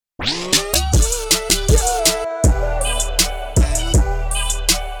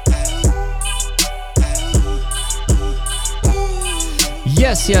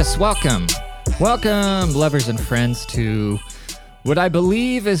Yes, welcome, lovers and friends, to what I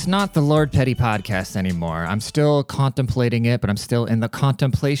believe is not the Lord Petty podcast anymore. I'm still contemplating it, but I'm still in the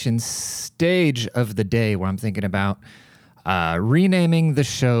contemplation stage of the day where I'm thinking about renaming the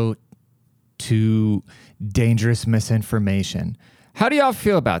show to Dangerous Misinformation. How do y'all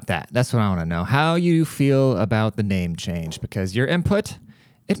feel about that? That's what I want to know. How you feel about the name change, because your input,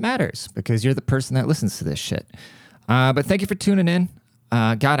 it matters, because you're the person that listens to this shit. But thank you for tuning in.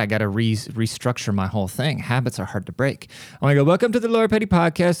 God, I got to restructure my whole thing. Habits are hard to break. I'm going to go, welcome to the Lord Petty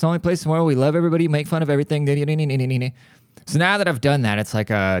podcast, the only place in the world we love everybody, make fun of everything. So now that I've done that, it's like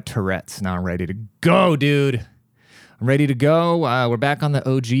Tourette's. Now I'm ready to go, dude. I'm ready to go. We're back on the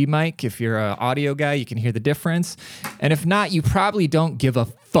OG mic. If you're an audio guy, you can hear the difference. And if not, you probably don't give a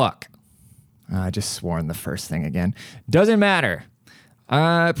fuck. I just swore in the first thing again. Doesn't matter.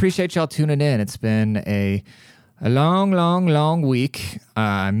 I appreciate y'all tuning in. It's been a long week.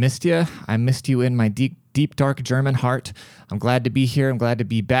 I missed you. I missed you in my deep, dark German heart. I'm glad to be here. I'm glad to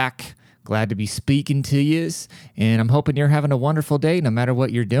be back. Glad to be speaking to yous. And I'm hoping you're having a wonderful day no matter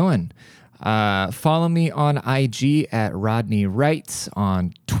what you're doing. Follow me on IG at Rodney Wrights,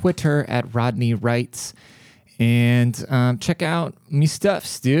 on Twitter at Rodney Wrights, and check out me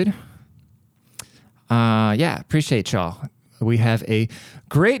stuffs, dude. Appreciate y'all. We have a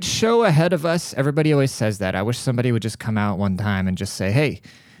great show ahead of us. Everybody always says that. I wish somebody would just come out one time and just say, hey,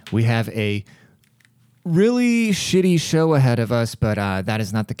 we have a really shitty show ahead of us, but that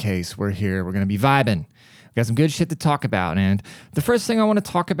is not the case. We're here. We're going to be vibing. We got some good shit to talk about. And the first thing I want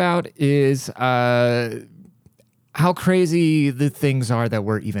to talk about is how crazy the things are that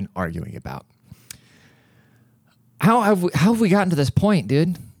we're even arguing about. How have we gotten to this point,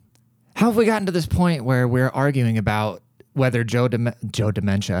 dude? How have we gotten to this point where we're arguing about whether Joe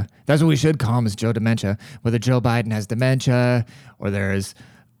Dementia, that's what we should call him, is Joe Dementia, whether Joe Biden has dementia or there's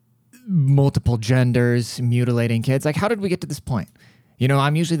multiple genders mutilating kids? Like, how did we get to this point? You know,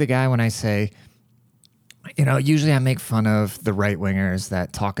 I'm usually the guy when I say, you know, usually I make fun of the right-wingers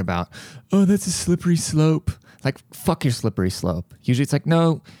that talk about, oh, that's a slippery slope. Like, fuck your slippery slope. Usually it's like,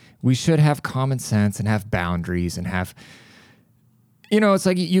 no, we should have common sense and have boundaries and have, you know, it's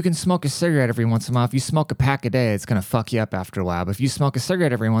like you can smoke a cigarette every once in a while. If you smoke a pack a day, it's going to fuck you up after a while. But if you smoke a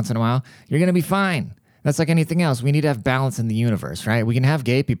cigarette every once in a while, you're going to be fine. That's like anything else. We need to have balance in the universe, right? We can have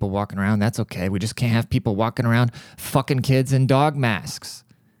gay people walking around. That's okay. We just can't have people walking around fucking kids in dog masks.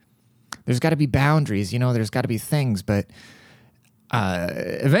 There's got to be boundaries, you know, there's got to be things. But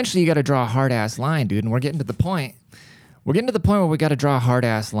eventually you got to draw a hard-ass line, dude. And we're getting to the point where we got to draw a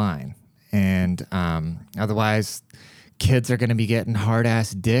hard-ass line. And otherwise, kids are going to be getting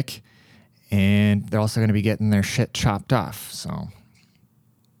hard-ass dick, and they're also going to be getting their shit chopped off. So,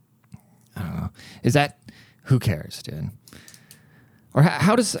 I don't know. Who cares, dude? Or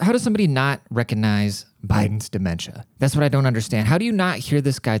how does somebody not recognize Biden's dementia? That's what I don't understand. How do you not hear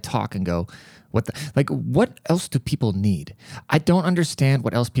this guy talk and go, what else do people need? I don't understand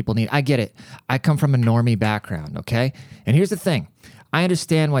what else people need. I get it. I come from a normie background, okay? And here's the thing. I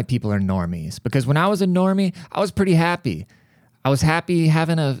understand why people are normies, because when I was a normie, I was pretty happy. I was happy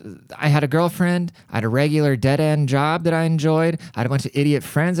I had a girlfriend, I had a regular dead-end job that I enjoyed, I had a bunch of idiot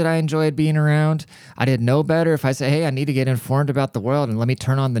friends that I enjoyed being around. I didn't know better. If I say, hey, I need to get informed about the world and let me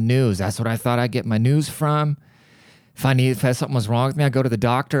turn on the news, that's what I thought I'd get my news from. If something was wrong with me, I'd go to the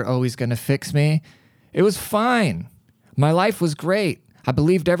doctor, oh, he's going to fix me. It was fine. My life was great. I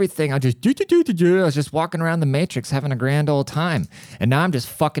believed everything. I was just walking around the Matrix having a grand old time. And now I'm just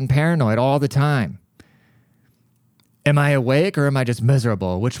fucking paranoid all the time. Am I awake or am I just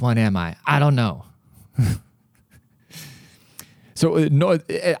miserable? Which one am I? I don't know. So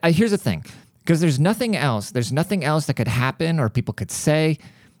here's the thing. Because there's nothing else that could happen or people could say.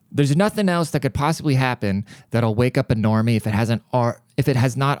 There's nothing else that could possibly happen that'll wake up a normie if it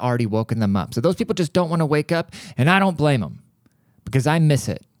has not already woken them up. So those people just don't want to wake up, and I don't blame them. Because I miss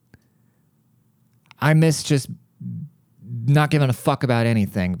it. I miss just not giving a fuck about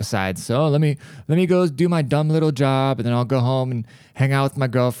anything besides, so let me go do my dumb little job, and then I'll go home and hang out with my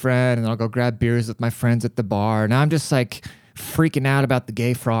girlfriend, and then I'll go grab beers with my friends at the bar. And I'm just like freaking out about the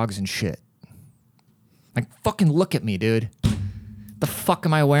gay frogs and shit. Like, fucking look at me, dude. The fuck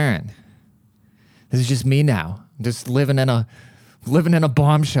am I wearing? This is just me now. I'm just living in a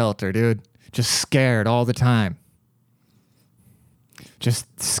bomb shelter, dude. Just scared all the time.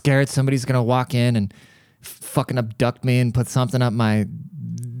 Just scared somebody's gonna walk in and fucking abduct me and put something up my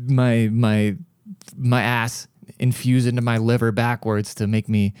ass, infuse into my liver backwards to make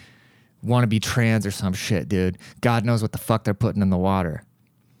me want to be trans or some shit, dude. God knows what the fuck they're putting in the water.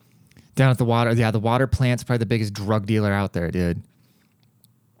 Down at the water, the water plant's probably the biggest drug dealer out there, dude.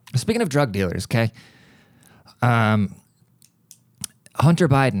 Speaking of drug dealers, okay? Hunter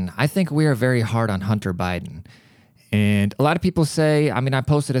Biden. I think we are very hard on Hunter Biden. And a lot of people say, I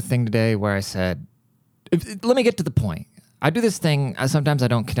posted a thing today where I said, let me get to the point. I do this thing, sometimes I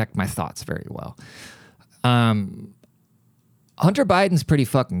don't connect my thoughts very well. Hunter Biden's pretty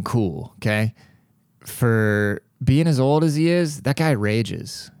fucking cool, okay? For being as old as he is, that guy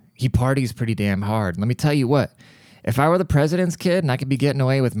rages. He parties pretty damn hard. Let me tell you what, if I were the president's kid and I could be getting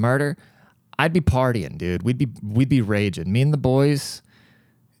away with murder, I'd be partying, dude. We'd be raging. Me and the boys,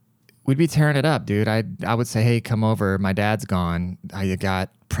 we'd be tearing it up, dude. I would say, hey, come over. My dad's gone. I got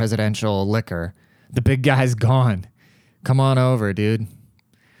presidential liquor. The big guy's gone. Come on over, dude.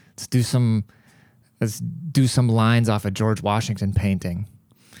 Let's do some lines off a George Washington painting.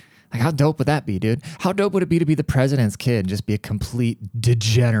 Like, how dope would that be, dude? How dope would it be to be the president's kid and just be a complete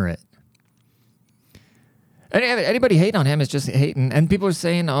degenerate? Anybody hating on him is just hating. And people are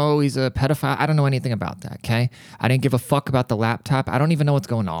saying, oh, he's a pedophile. I don't know anything about that, okay? I didn't give a fuck about the laptop. I don't even know what's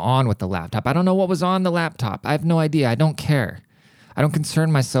going on with the laptop. I don't know what was on the laptop. I have no idea. I don't care. I don't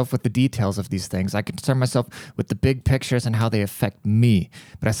concern myself with the details of these things. I concern myself with the big pictures and how they affect me.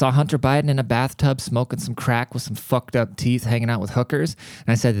 But I saw Hunter Biden in a bathtub smoking some crack with some fucked up teeth, hanging out with hookers.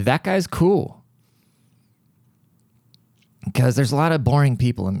 And I said, that guy's cool. Because there's a lot of boring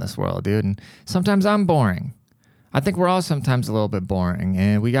people in this world, dude. And sometimes I'm boring. I think we're all sometimes a little bit boring.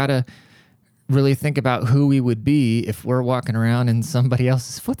 And we got to really think about who we would be if we're walking around in somebody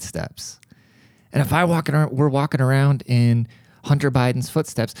else's footsteps. And if we're walking around in Hunter Biden's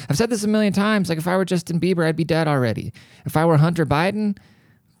footsteps. I've said this a million times. Like, if I were Justin Bieber, I'd be dead already. If I were Hunter Biden,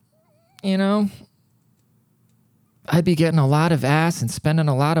 I'd be getting a lot of ass and spending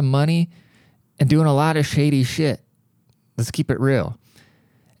a lot of money and doing a lot of shady shit. Let's keep it real.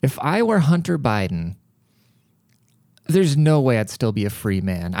 If I were Hunter Biden, there's no way I'd still be a free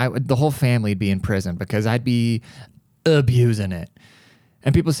man. The whole family would be in prison because I'd be abusing it.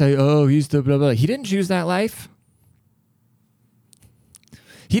 And people say, oh, he's the blah, blah. He didn't choose that life.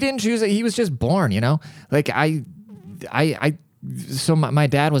 He didn't choose it. He was just born, Like so my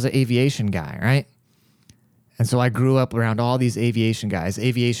dad was an aviation guy, right? And so I grew up around all these aviation guys,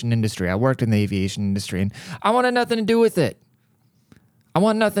 aviation industry. I worked in the aviation industry and I wanted nothing to do with it.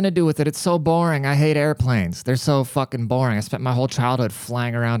 It's so boring. I hate airplanes. They're so fucking boring. I spent my whole childhood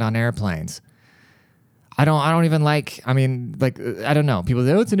flying around on airplanes. I don't even I don't know. People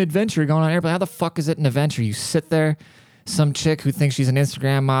say, oh, it's an adventure going on an airplane. How the fuck is it an adventure? You sit there. Some chick who thinks she's an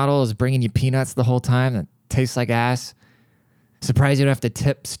Instagram model is bringing you peanuts the whole time that tastes like ass. Surprised you don't have to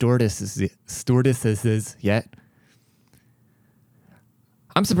tip stewardesses yet.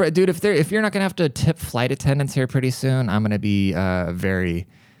 I'm surprised, dude. If you're not gonna have to tip flight attendants here pretty soon, I'm gonna be very,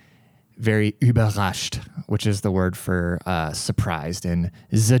 very überrascht, which is the word for surprised in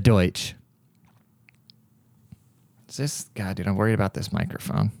the Deutsch. Is this God, dude? I'm worried about this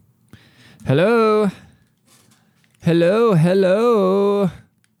microphone. Hello. I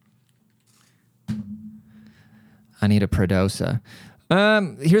need a Prodosa.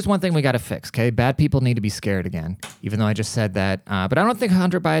 Here's one thing we got to fix, okay? Bad people need to be scared again, even though I just said that. But I don't think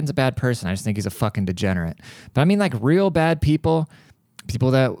Hunter Biden's a bad person. I just think he's a fucking degenerate. But I mean, like, real bad people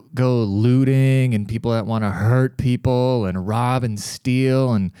that go looting and people that want to hurt people and rob and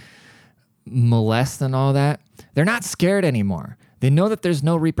steal and molest and all that, they're not scared anymore. They know that there's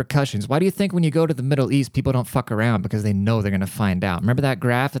no repercussions. Why do you think when you go to the Middle East, people don't fuck around? Because they know they're going to find out. Remember that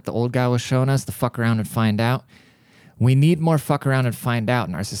graph that the old guy was showing us, the fuck around and find out? We need more fuck around and find out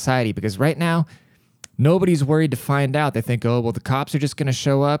in our society because right now, nobody's worried to find out. They think, oh, well, the cops are just going to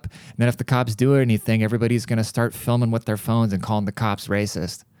show up. And then if the cops do anything, everybody's going to start filming with their phones and calling the cops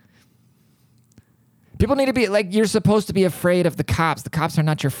racist. People need to be, like, you're supposed to be afraid of the cops. The cops are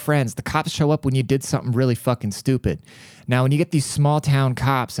not your friends. The cops show up when you did something really fucking stupid. Now, when you get these small town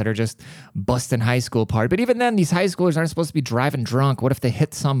cops that are just busting high school party, but even then, these high schoolers aren't supposed to be driving drunk. What if they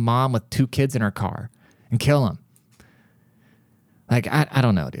hit some mom with 2 kids in her car and kill them? Like, I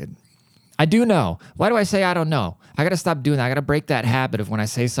don't know, dude. I do know. Why do I say I don't know? I got to stop doing that. I got to break that habit of when I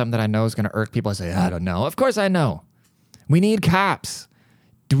say something that I know is going to irk people, I say, I don't know. Of course I know. We need cops.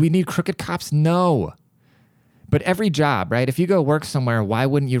 Do we need crooked cops? No. But every job, right? If you go work somewhere, why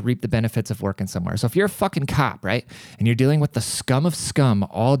wouldn't you reap the benefits of working somewhere? So if you're a fucking cop, right? And you're dealing with the scum of scum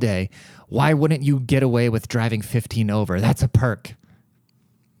all day, why wouldn't you get away with driving 15 over? That's a perk.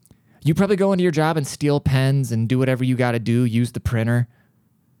 You probably go into your job and steal pens and do whatever you got to do, use the printer.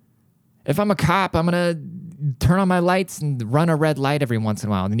 If I'm a cop, I'm going to turn on my lights and run a red light every once in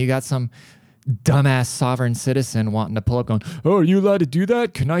a while. And then you got some dumbass sovereign citizen wanting to pull up going, oh, are you allowed to do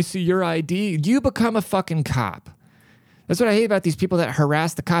that? Can I see your ID? You become a fucking cop. That's what I hate about these people that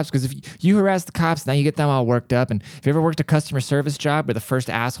harass the cops, because if you harass the cops, now you get them all worked up. And if you ever worked a customer service job where the first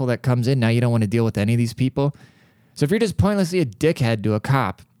asshole that comes in, now you don't want to deal with any of these people. So if you're just pointlessly a dickhead to a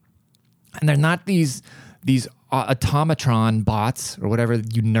cop, and they're not these automatron bots or whatever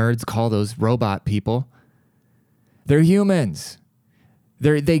you nerds call those robot people, they're humans.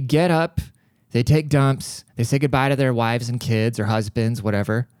 They get up, they take dumps, they say goodbye to their wives and kids or husbands,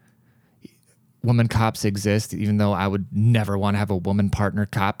 whatever. Woman cops exist, even though I would never want to have a woman partner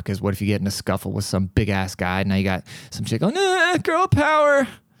cop, because what if you get in a scuffle with some big ass guy and now you got some chick going, nah, girl power.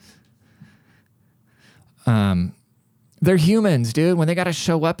 They're humans, dude. When they got to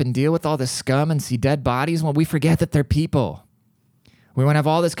show up and deal with all this scum and see dead bodies, well, we forget that they're people. We want to have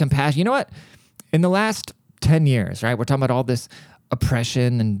all this compassion. You know what? In the last 10 years, right, we're talking about all this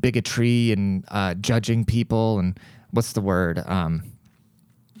oppression and bigotry and judging people and what's the word?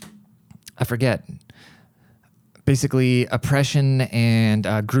 I forget. Basically, oppression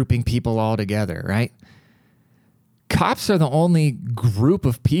and grouping people all together, right? Cops are the only group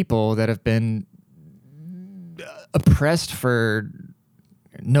of people that have been oppressed for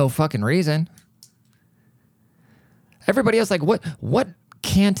no fucking reason. Everybody else, like, what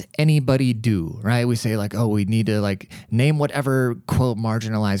can't anybody do, right? We say, like, oh, we need to, like, name whatever, quote,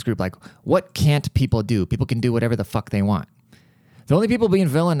 marginalized group. Like, what can't people do? People can do whatever the fuck they want. The only people being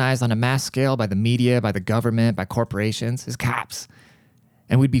villainized on a mass scale by the media, by the government, by corporations is cops.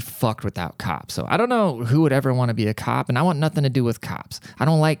 And we'd be fucked without cops. So I don't know who would ever want to be a cop, and I want nothing to do with cops. I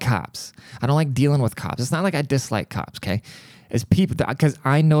don't like cops. I don't like dealing with cops. It's not like I dislike cops, okay? It's people, because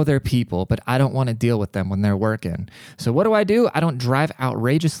I know they're people, but I don't want to deal with them when they're working. So what do? I don't drive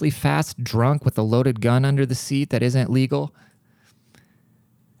outrageously fast, drunk with a loaded gun under the seat that isn't legal.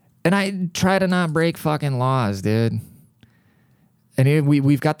 And I try to not break fucking laws, dude. And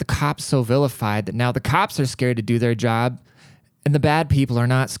we've got the cops so vilified that now the cops are scared to do their job, and the bad people are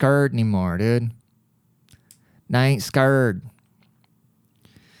not scared anymore, dude. And I ain't scared.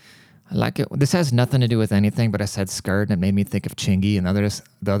 I like it. This has nothing to do with anything, but I said scared, and it made me think of Chingy. And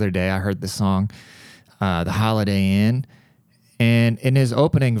the other day, I heard the song, The Holiday Inn. And in his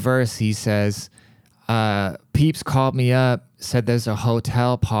opening verse, he says, Peeps called me up, said there's a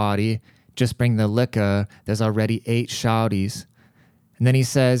hotel party. Just bring the liquor. There's already 8 shawties. And then he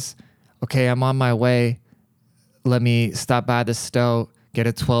says, okay, I'm on my way. Let me stop by the stove, get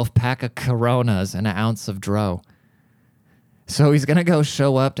a 12-pack of Coronas and an ounce of Dro. So he's going to go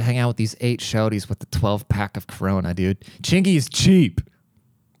show up to hang out with these 8 shawties with the 12-pack of Corona, dude. Chingy is cheap.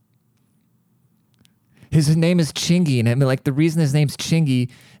 His name is Chingy. And I mean, like, the reason his name's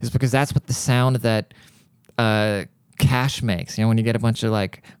Chingy is because that's what the sound that cash makes. You know, when you get a bunch of,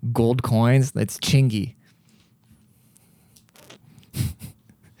 like, gold coins, it's Chingy.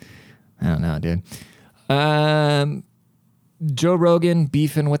 I don't know, dude. Joe Rogan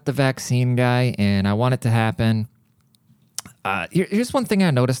beefing with the vaccine guy, and I want it to happen. Here's one thing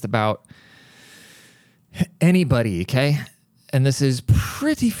I noticed about anybody, okay? And this is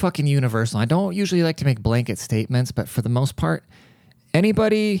pretty fucking universal. I don't usually like to make blanket statements, but for the most part,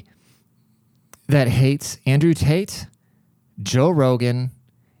 anybody that hates Andrew Tate, Joe Rogan,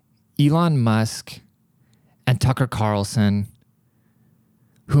 Elon Musk, and Tucker Carlson,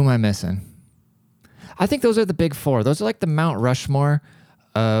 who am I missing? I think those are the big 4. Those are like the Mount Rushmore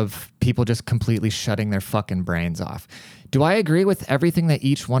of people just completely shutting their fucking brains off. Do I agree with everything that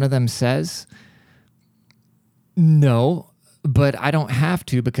each one of them says? No, but I don't have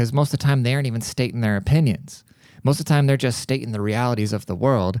to, because most of the time they aren't even stating their opinions. Most of the time they're just stating the realities of the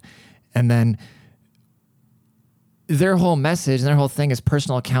world. And then their whole message and their whole thing is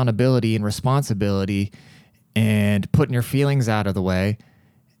personal accountability and responsibility and putting your feelings out of the way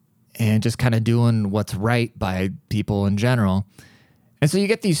and just kind of doing what's right by people in general. And so you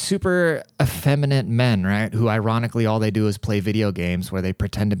get these super effeminate men, right, who ironically all they do is play video games where they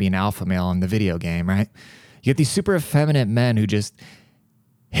pretend to be an alpha male in the video game, right? You get these super effeminate men who just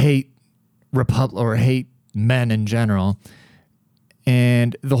hate hate men in general.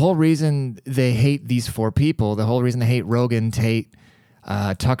 And the whole reason they hate these 4 people, the whole reason they hate Rogan, Tate,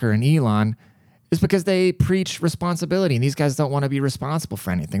 Tucker, and Elon, is because they preach responsibility. And these guys don't want to be responsible for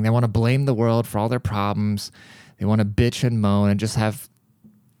anything. They want to blame the world for all their problems. They want to bitch and moan and just have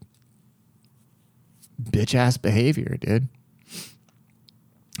bitch-ass behavior, dude.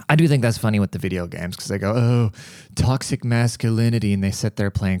 I do think that's funny with the video games, because they go, oh, toxic masculinity, and they sit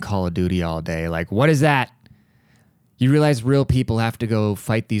there playing Call of Duty all day. Like, what is that? You realize real people have to go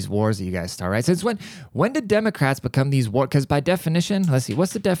fight these wars that you guys start, right? Since when did Democrats become these wars? Because by definition, let's see,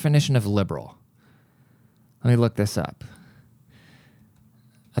 what's the definition of liberal? Let me look this up.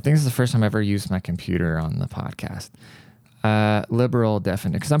 I think this is the first time I ever used my computer on the podcast. Liberal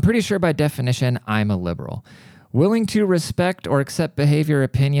definition, because I'm pretty sure by definition, I'm a liberal. Willing to respect or accept behavior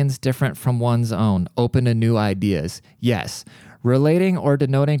opinions different from one's own. Open to new ideas. Yes. Relating or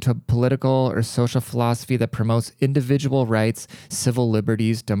denoting to political or social philosophy that promotes individual rights, civil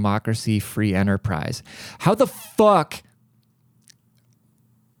liberties, democracy, free enterprise. How the fuck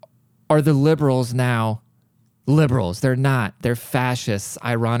are the liberals now liberals? They're not. They're fascists,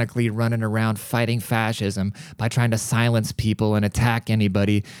 ironically running around fighting fascism by trying to silence people and attack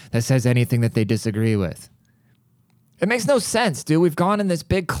anybody that says anything that they disagree with. It makes no sense, dude. We've gone in this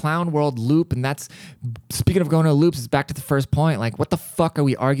big clown world loop, and that's, speaking of going to loops, it's back to the first point. Like, what the fuck are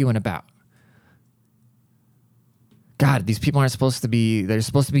we arguing about? God, these people aren't supposed to be, they're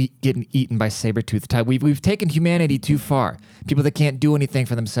supposed to be getting eaten by saber-toothed tiger. We've taken humanity too far. People that can't do anything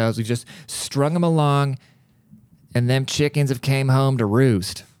for themselves, we've just strung them along, and them chickens have came home to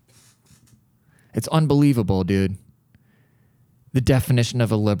roost. It's unbelievable, dude. The definition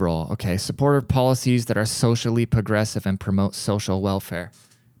of a liberal. Okay, supporter of policies that are socially progressive and promote social welfare.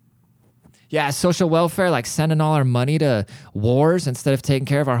 Yeah, social welfare, like sending all our money to wars instead of taking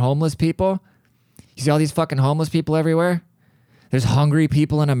care of our homeless people. You see all these fucking homeless people everywhere? There's hungry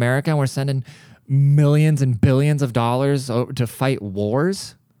people in America, and we're sending millions and billions of dollars to fight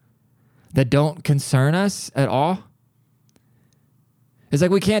wars that don't concern us at all. It's like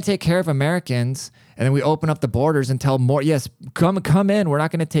we can't take care of Americans, and then we open up the borders and tell more, yes, come in. We're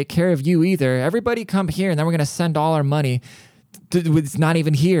not going to take care of you either. Everybody come here, and then we're going to send all our money. It's not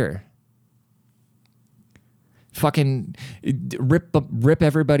even here. Fucking rip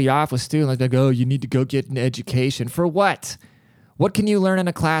everybody off with students. Like, oh, you need to go get an education. For what? What can you learn in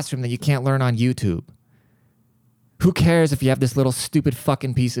a classroom that you can't learn on YouTube? Who cares if you have this little stupid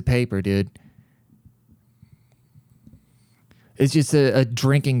fucking piece of paper, dude? It's just a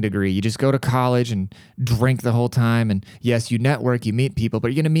drinking degree. You just go to college and drink the whole time. And yes, you network, you meet people, but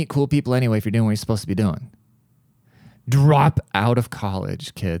you're going to meet cool people anyway if you're doing what you're supposed to be doing. Drop out of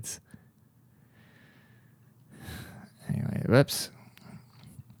college, kids. Anyway, whoops.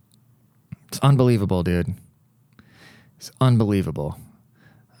 It's unbelievable, dude. It's unbelievable.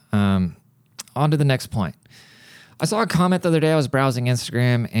 On to the next point. I saw a comment the other day. I was browsing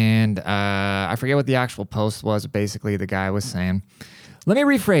Instagram, and I forget what the actual post was. Basically, the guy was saying, let me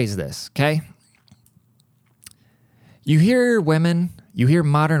rephrase this, okay? You hear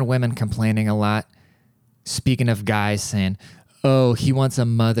modern women complaining a lot, speaking of guys saying, oh, he wants a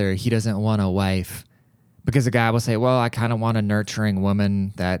mother, he doesn't want a wife. Because a guy will say, well, I kind of want a nurturing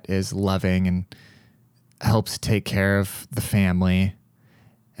woman that is loving and helps take care of the family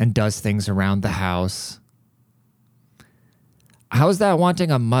and does things around the house. How's that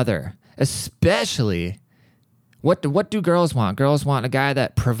wanting a mother? Especially, what do girls want? Girls want a guy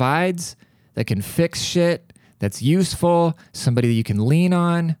that provides, that can fix shit, that's useful, somebody that you can lean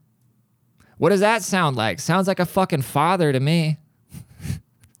on. What does that sound like? Sounds like a fucking father to me.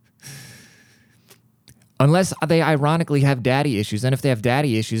 Unless they ironically have daddy issues. And if they have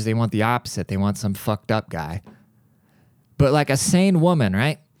daddy issues, they want the opposite. They want some fucked up guy. But like a sane woman,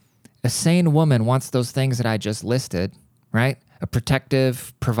 right? A sane woman wants those things that I just listed, right? A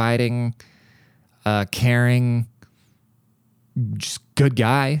protective, providing, caring, just good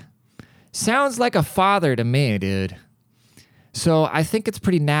guy. Sounds like a father to me, dude. So I think it's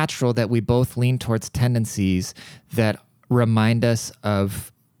pretty natural that we both lean towards tendencies that remind us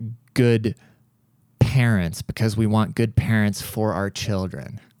of good parents because we want good parents for our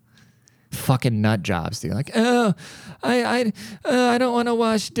children. Fucking nut jobs, dude. Like, oh, I don't want to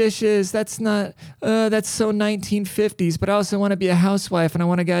wash dishes. That's so 1950s. But I also want to be a housewife, and I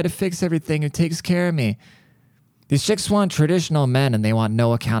want a guy to fix everything who takes care of me. These chicks want traditional men, and they want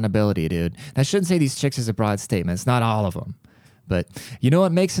no accountability, dude. And I shouldn't say these chicks as a broad statement. It's not all of them, but you know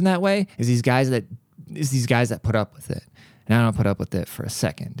what makes them that way is these guys that put up with it, and I don't put up with it for a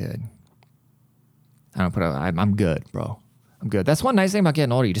second, dude. I'm good, bro. I'm good. That's one nice thing about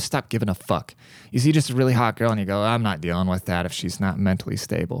getting older. You just stop giving a fuck. You see just a really hot girl and you go, I'm not dealing with that if she's not mentally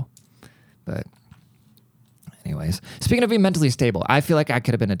stable. But anyways, speaking of being mentally stable, I feel like I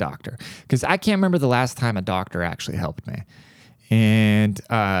could have been a doctor because I can't remember the last time a doctor actually helped me. And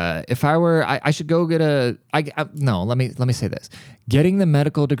if I were, I should go get no, let me say this. Getting the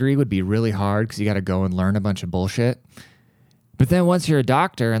medical degree would be really hard because you got to go and learn a bunch of bullshit. But then once you're a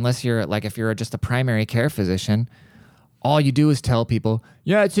doctor, unless you're like, if you're just a primary care physician, All you do is tell people,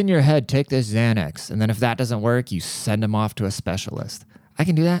 yeah, it's in your head, take this Xanax. And then if that doesn't work, you send them off to a specialist. I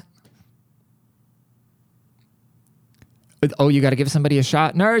can do that. Oh, you got to give somebody a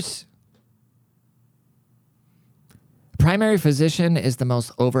shot? Nurse! Primary physician is the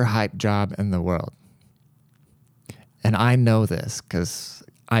most overhyped job in the world. And I know this because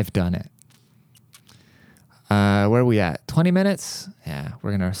I've done it. Where are we at? 20 minutes? Yeah,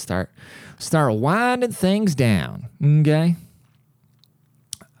 we're going to start winding things down. Okay.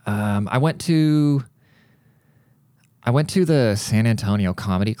 I went to the San Antonio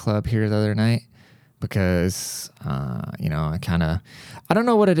Comedy Club here the other night because, I don't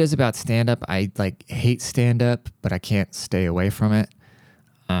know what it is about stand-up. I hate stand-up, but I can't stay away from it.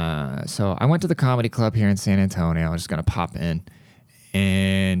 So I went to the comedy club here in San Antonio. I was just going to pop in,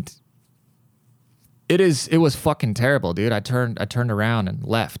 and it was fucking terrible, dude. I turned around and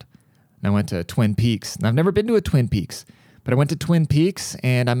left, and I went to Twin Peaks. And I've never been to a Twin Peaks, but I went to Twin Peaks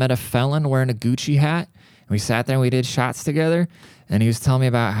and I met a felon wearing a Gucci hat. And we sat there and we did shots together. And he was telling me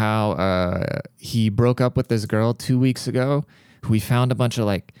about how he broke up with this girl 2 weeks ago, who we found a bunch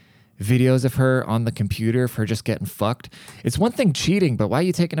of videos of her on the computer of her just getting fucked. It's one thing cheating, but why are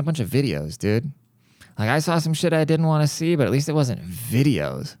you taking a bunch of videos, dude? I saw some shit I didn't want to see, but at least it wasn't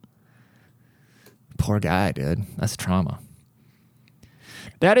videos. Poor guy, dude. That's trauma.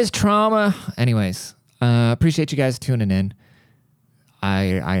 That is trauma. Anyways, appreciate you guys tuning in.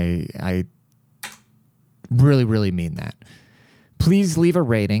 I really, really mean that. Please leave a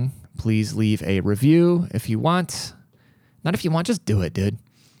rating. Please leave a review if you want. Not if you want, just do it, dude.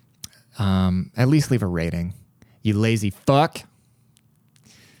 At least leave a rating. You lazy fuck.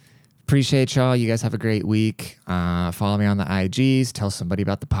 Appreciate y'all. You guys have a great week. Follow me on the IGs. Tell somebody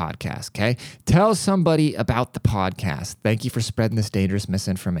about the podcast, okay? Tell somebody about the podcast. Thank you for spreading this dangerous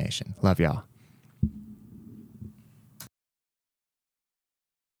misinformation. Love y'all.